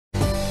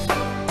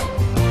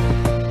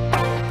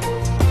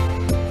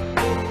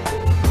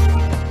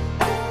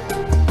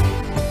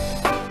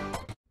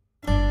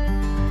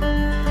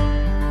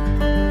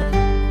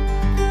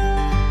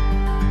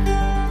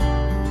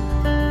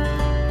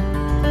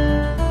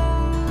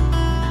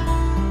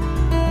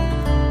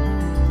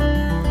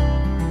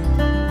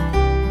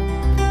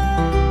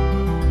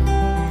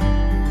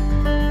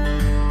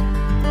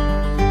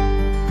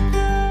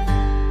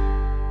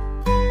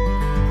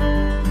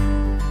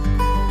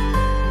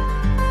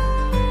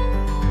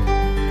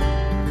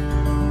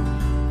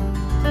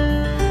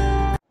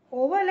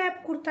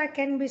kurta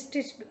can be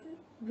stitched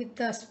with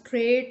a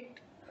straight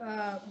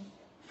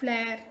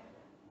flare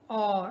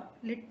or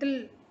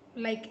little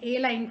like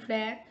A-line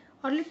flare,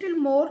 or little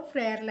more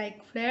flare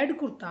like flared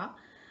kurta,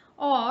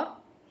 or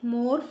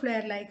more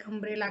flare like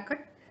umbrella cut,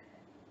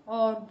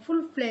 or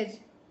full-fledged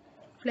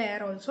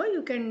flare also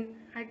you can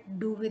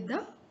do with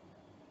the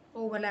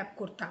overlap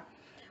kurta.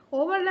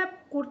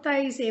 Overlap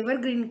kurta is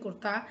evergreen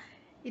kurta.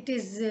 It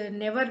is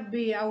never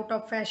be out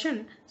of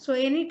fashion. So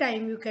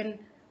anytime you can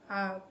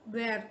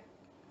wear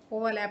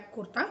overlap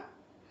kurta.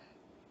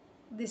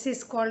 This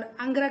is called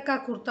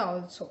ANGRAKHA kurta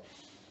also.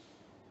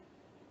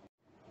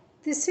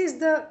 This is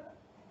the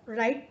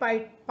right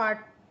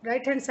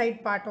hand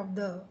side part of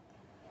the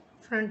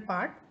front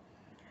part,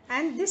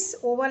 and this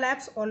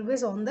overlaps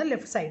always on the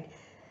left side.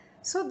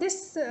 So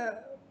this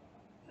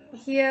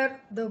here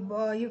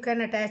the you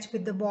can attach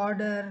with the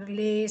border,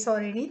 lace or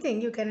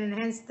anything. You can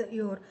enhance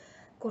your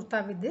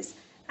kurta with this,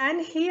 and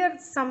here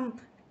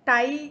some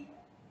tie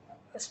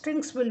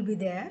strings will be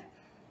there,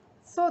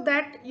 so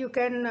that you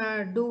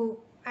can do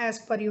as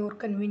per your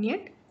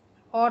convenient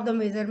or the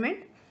measurement.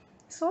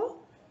 So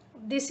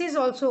this is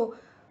also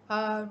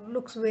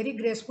looks very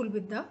graceful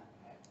with the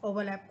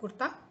overlap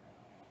kurta,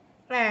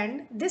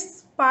 and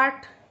this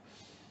part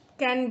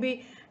can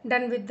be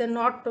done with the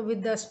knot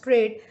with the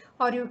straight,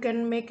 or you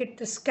can make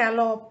it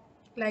scallop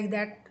like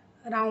that,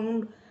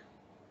 round,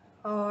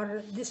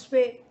 or this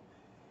way,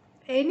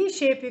 any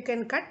shape you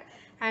can cut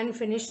and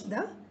finish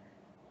the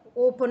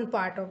open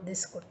part of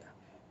this kurta.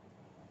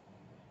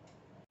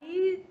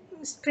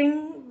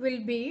 String will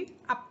be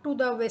up to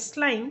the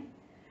waistline,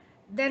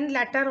 then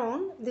later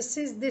on this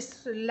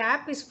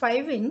lap is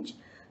 5 inch,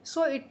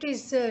 so it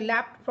is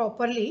lapped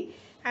properly,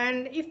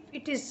 and if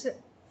it is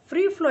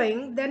free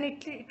flowing then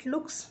it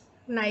looks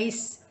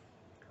nice.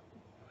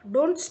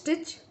 Don't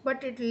stitch,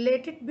 but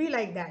let it be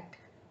like that,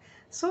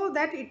 so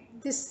that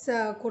this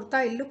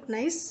kurta will look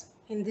nice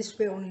in this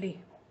way only.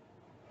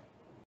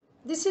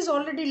 This is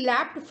already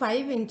lapped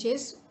 5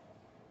 inches,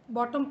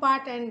 bottom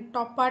part and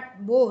top part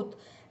both,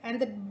 and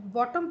the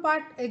bottom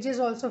part edge is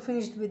also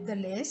finished with the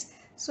lace,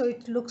 so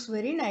it looks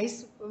very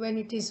nice when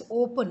it is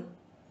open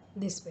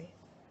this way.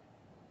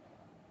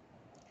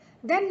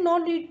 Then no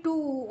need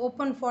to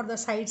open for the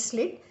side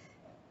slit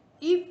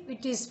if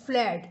it is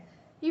flared.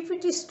 If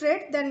it is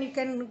straight, then you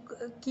can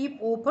keep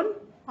open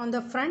on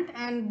the front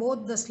and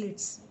both the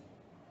slits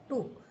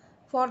too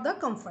for the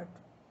comfort.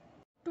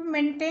 To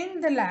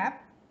maintain the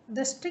lap,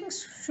 the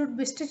strings should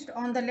be stitched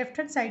on the left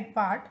hand side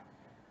part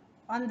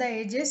on the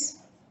edges,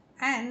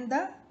 and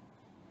the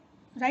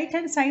right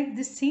hand side,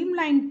 this seam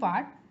line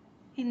part,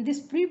 in this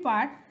pre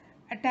part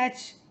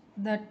attach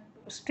the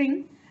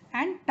string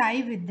and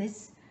tie with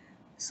this,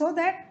 so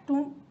that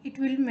it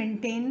will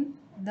maintain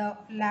the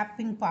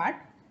lapping part,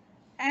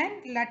 and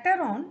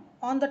later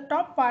on the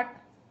top part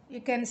you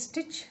can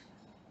stitch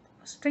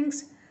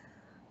strings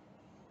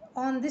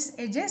on this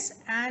edges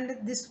and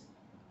this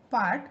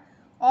part,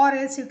 or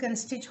else you can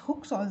stitch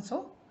hooks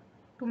also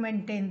to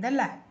maintain the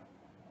lap.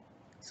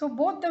 So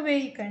both the way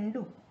you can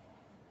do.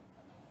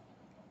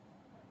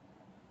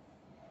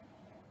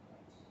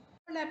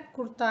 Overlap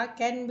kurta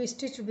can be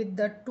stitched with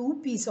the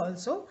two piece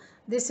also.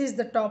 This is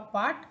the top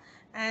part,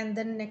 and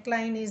the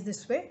neckline is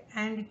this way,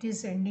 and it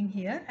is ending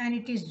here, and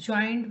it is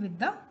joined with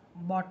the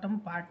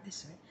bottom part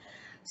this way.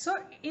 So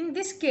in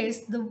this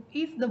case,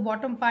 if the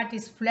bottom part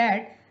is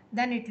flat,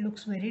 then it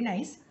looks very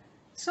nice.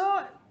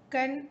 So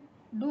can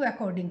do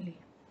accordingly.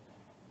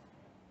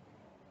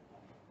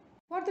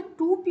 For the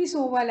two piece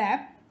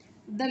overlap,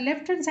 the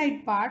left hand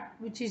side part,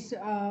 which is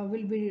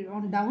will be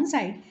on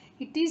downside,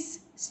 it is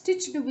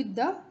stitched with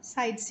the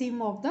side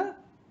seam of the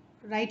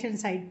right hand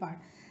side part.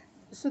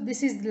 So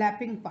this is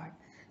lapping part.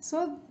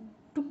 So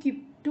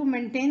to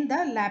maintain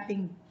the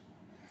lapping,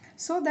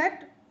 so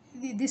that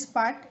this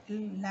part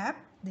will lap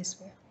this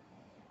way.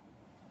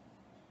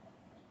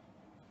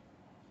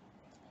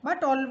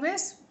 But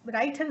always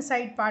right hand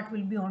side part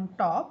will be on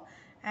top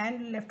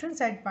and left hand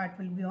side part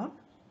will be on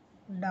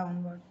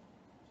downward.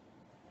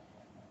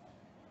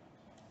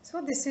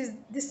 So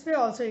this way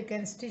also you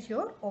can stitch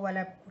your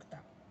overlap kurta.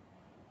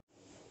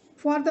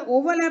 For the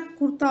overlap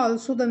kurta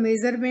also, the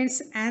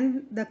measurements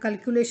and the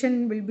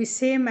calculation will be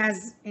same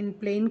as in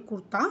plain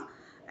kurta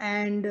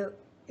and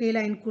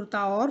A-line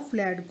kurta or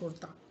flared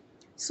kurta.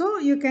 So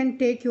you can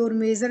take your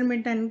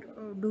measurement and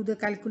do the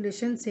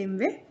calculation same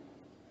way.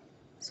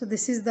 So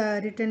this is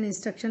the written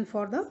instruction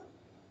for the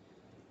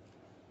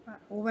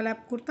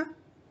overlap kurta.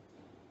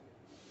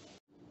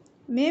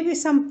 Maybe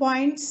some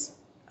points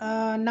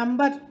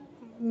number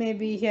may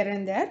be here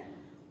and there,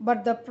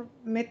 but the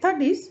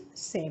method is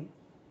same.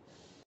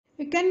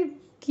 You can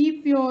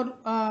keep your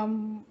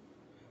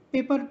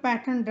paper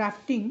pattern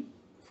drafting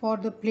for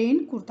the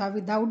plain kurta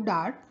without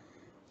dart.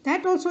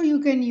 That also you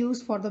can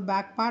use for the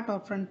back part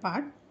or front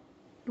part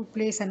to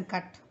place and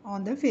cut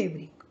on the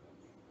fabric.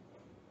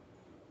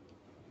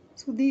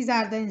 So these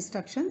are the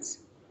instructions.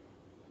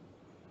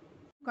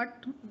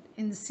 Cut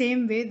in the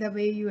same way, the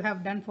way you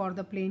have done for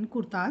the plain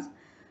kurtas.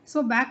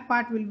 So back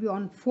part will be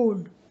on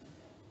fold.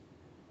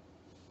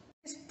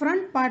 This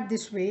front part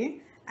this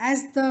way,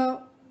 as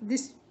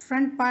this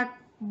front part,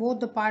 both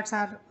the parts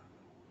are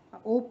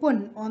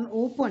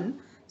open,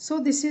 so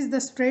this is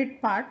the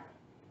straight part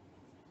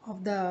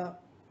of the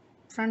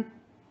front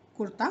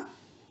kurta,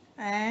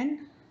 and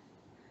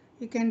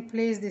you can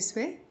place this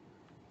way.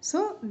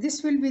 So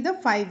this will be the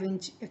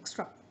 5-inch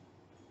extra.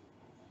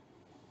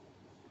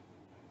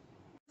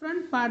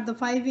 Front part, the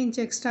 5-inch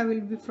extra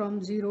will be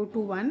from 0 to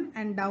 1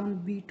 and down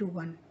B to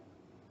 1.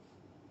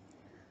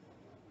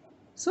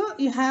 So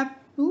you have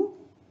to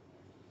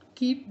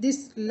keep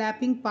this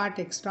lapping part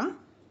extra.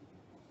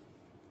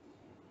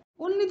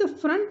 Only the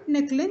front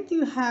neck length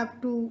you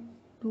have to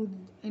do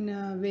in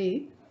a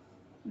way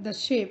the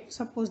shape.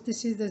 Suppose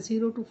this is the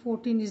 0 to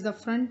 14 is the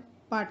front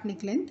part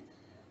neck length,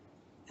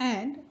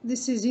 and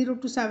this is 0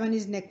 to 7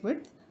 is neck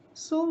width.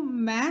 So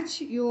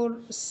match your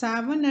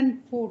 7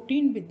 and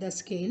 14 with the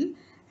scale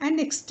and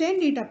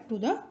extend it up to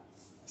the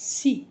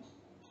C.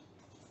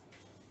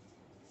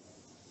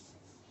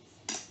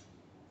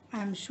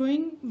 I am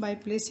showing by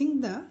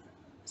placing the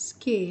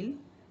scale.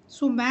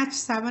 So match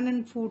 7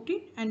 and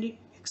 14 and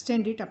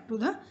extend it up to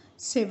the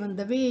 7,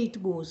 the way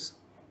it goes.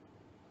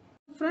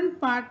 Front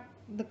part,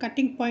 the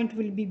cutting point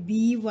will be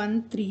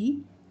B1,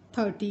 3,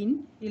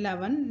 13,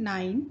 11,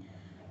 9.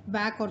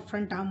 Back or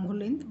front armhole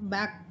length.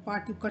 Back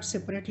part you cut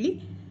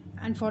separately.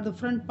 And for the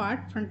front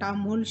part, front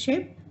armhole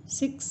shape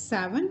 6,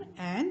 7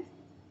 and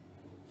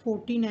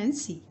 14 and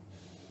C.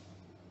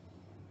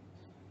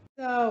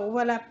 The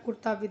overlap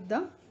kurta with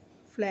the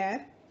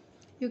flare.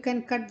 You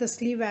can cut the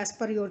sleeve as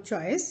per your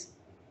choice.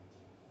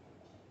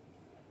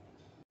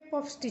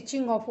 Of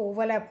stitching of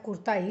overlap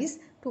kurta is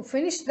to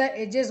finish the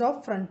edges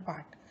of front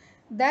part.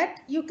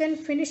 That you can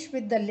finish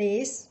with the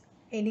lace,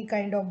 any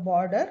kind of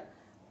border,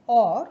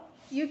 or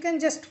you can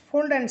just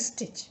fold and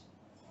stitch.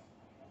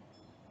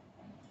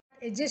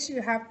 Edges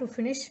you have to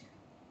finish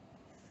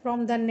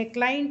from the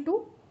neckline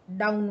to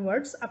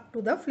downwards up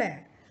to the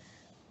flare.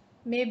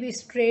 Maybe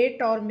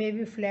straight or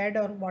maybe flared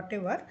or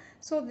whatever.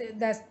 So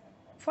the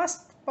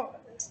first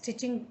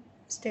stitching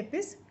step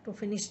is to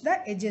finish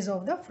the edges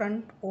of the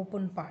front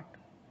open part,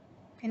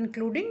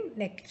 including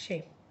neck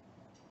shape.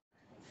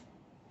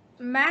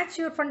 Match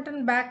your front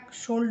and back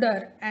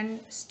shoulder and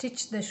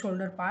stitch the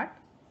shoulder part.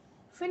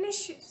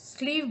 Finish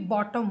sleeve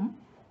bottom.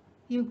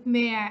 You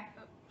may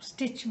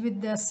stitch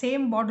with the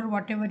same border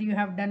whatever you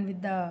have done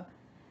with the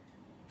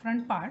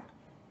front part,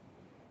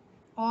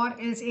 or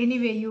else any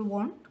way you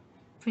want.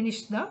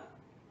 Finish the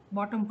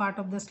bottom part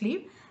of the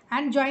sleeve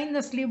and join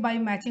the sleeve by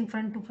matching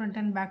front to front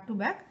and back to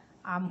back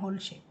armhole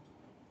shape.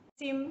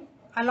 Seam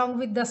along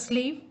with the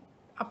sleeve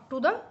up to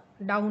the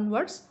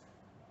downwards.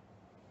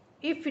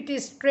 If it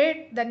is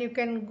straight, then you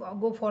can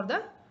go for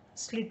the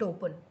slit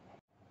open.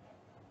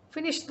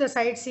 Finish the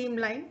side seam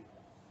line.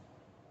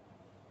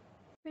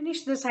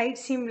 Finish the side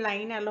seam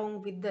line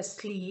along with the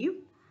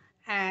sleeve,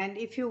 and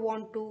if you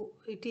want to,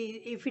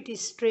 if it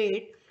is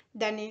straight,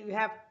 then you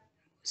have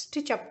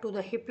stitch up to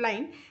the hip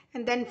line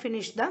and then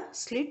finish the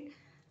slit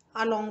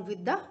along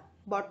with the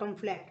bottom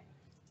flare.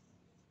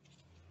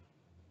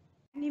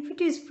 And if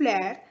it is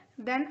flare,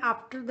 then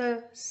after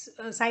the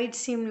side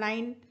seam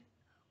line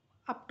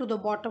up to the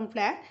bottom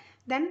flare,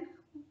 then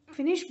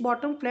finish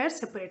bottom flare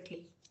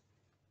separately.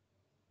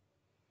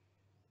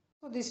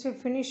 So this will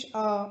finish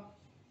a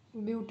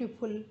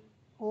beautiful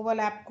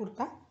overlap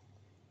kurta.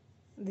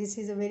 This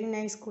is a very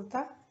nice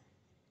kurta.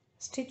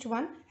 Stitch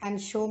one and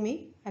show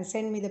me and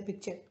send me the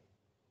picture.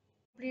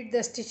 Complete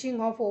the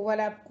stitching of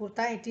overlap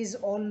kurta. It is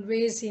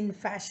always in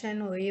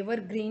fashion or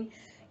evergreen.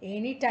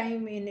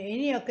 Anytime, in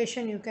any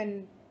occasion, you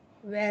can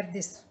wear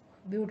this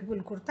beautiful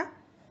kurta.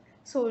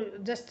 So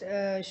just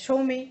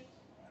show me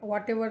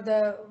whatever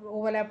the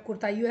overlap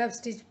kurta you have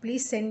stitched.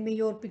 Please send me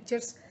your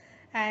pictures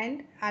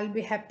and I'll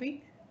be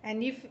happy.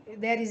 And if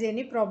there is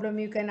any problem,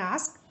 you can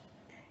ask.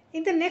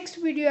 In the next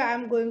video, I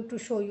am going to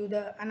show you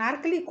the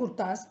anarkali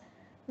kurtas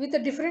with a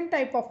different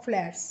type of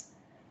flares.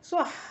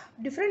 So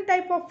different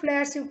type of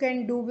flares you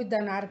can do with the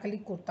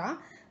anarkali kurta.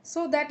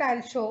 So that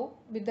I'll show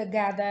with the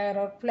gather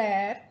or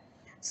flare.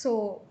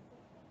 So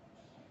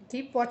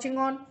keep watching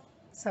on.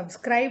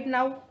 Subscribe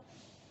now.